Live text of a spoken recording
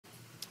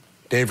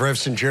Dave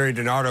Rivs and Jerry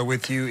Donato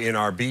with you in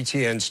our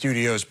BTN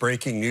studios.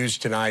 Breaking news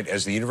tonight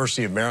as the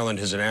University of Maryland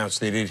has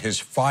announced that it has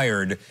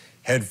fired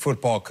head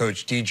football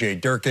coach DJ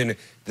Durkin.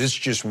 This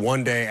just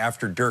one day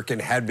after Durkin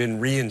had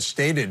been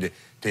reinstated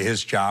to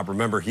his job.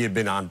 Remember, he had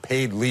been on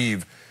paid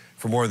leave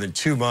for more than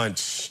 2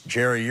 months.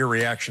 Jerry, your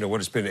reaction to what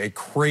has been a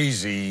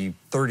crazy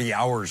 30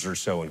 hours or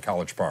so in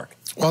College Park?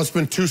 Well, it's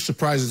been two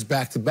surprises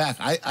back to back.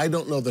 I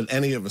don't know that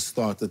any of us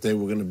thought that they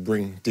were going to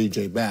bring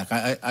DJ back.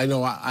 I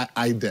know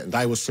I didn't.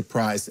 I was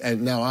surprised,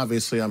 and now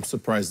obviously I'm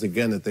surprised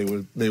again that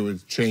they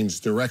would change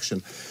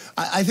direction.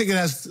 I think it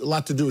has a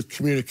lot to do with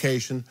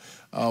communication,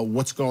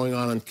 what's going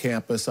on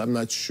campus. I'm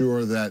not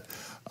sure that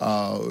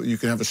you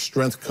can have a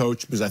strength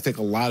coach, because I think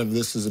a lot of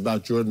this is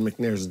about Jordan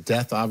McNair's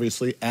death,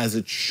 obviously, as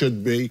it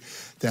should be.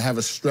 To have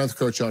a strength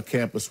coach on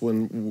campus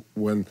when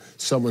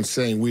someone's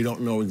saying we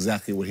don't know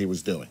exactly what he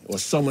was doing, or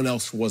someone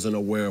else wasn't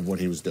aware of what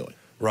he was doing.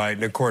 Right,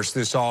 and of course,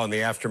 this all in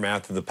the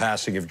aftermath of the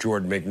passing of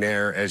Jordan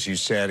McNair, as you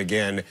said.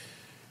 Again,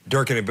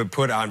 Durkin had been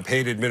put on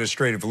paid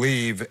administrative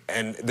leave,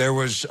 and there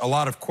was a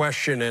lot of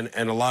question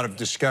and a lot of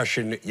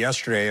discussion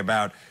yesterday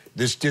about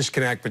this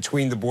disconnect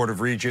between the Board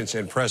of Regents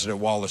and President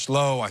Wallace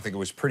Lowe. I think it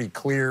was pretty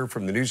clear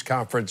from the news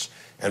conference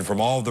and from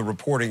all the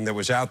reporting that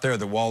was out there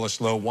that Wallace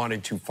Lowe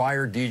wanted to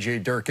fire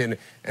DJ Durkin,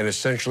 and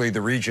essentially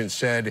the Regents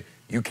said,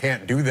 you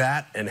can't do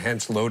that, and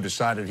hence Lowe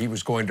decided he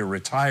was going to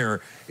retire.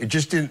 It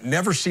just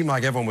never seemed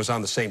like everyone was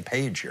on the same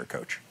page here,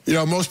 Coach. You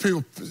know, most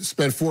people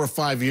spend 4 or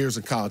 5 years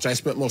in college. I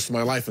spent most of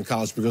my life in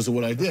college because of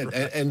what I did.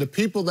 And the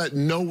people that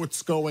know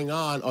what's going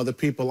on are the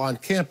people on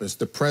campus,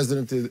 the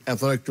president, the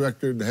athletic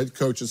director, the head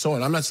coach, and so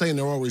on. I'm not saying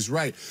they're always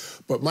right,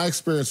 but my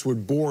experience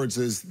with boards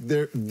is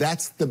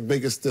that's the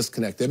biggest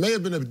disconnect. There may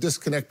have been a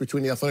disconnect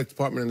between the athletic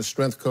department and the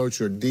strength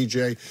coach or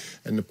DJ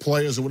and the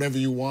players or whatever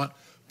you want.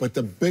 But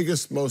the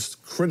biggest,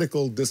 most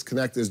critical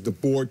disconnect is the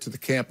board to the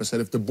campus.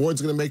 And if the board's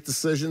going to make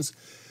decisions,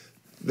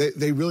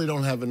 they really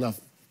don't have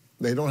enough.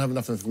 They don't have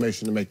enough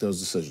information to make those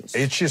decisions.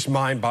 It's just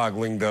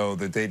mind-boggling, though,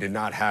 that they did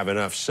not have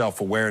enough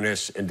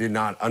self-awareness and did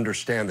not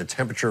understand the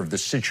temperature of the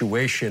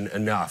situation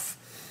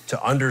enough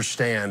to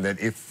understand that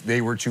if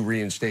they were to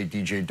reinstate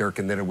DJ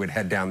Durkin, that it would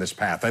head down this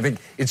path. I think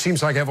it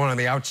seems like everyone on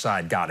the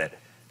outside got it,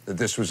 that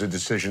this was a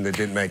decision that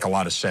didn't make a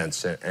lot of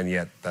sense, and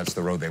yet that's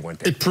the road they went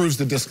down. It proves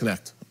the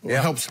disconnect.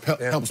 Yeah. Helps prove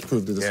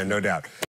the disconnect. Yeah, no doubt.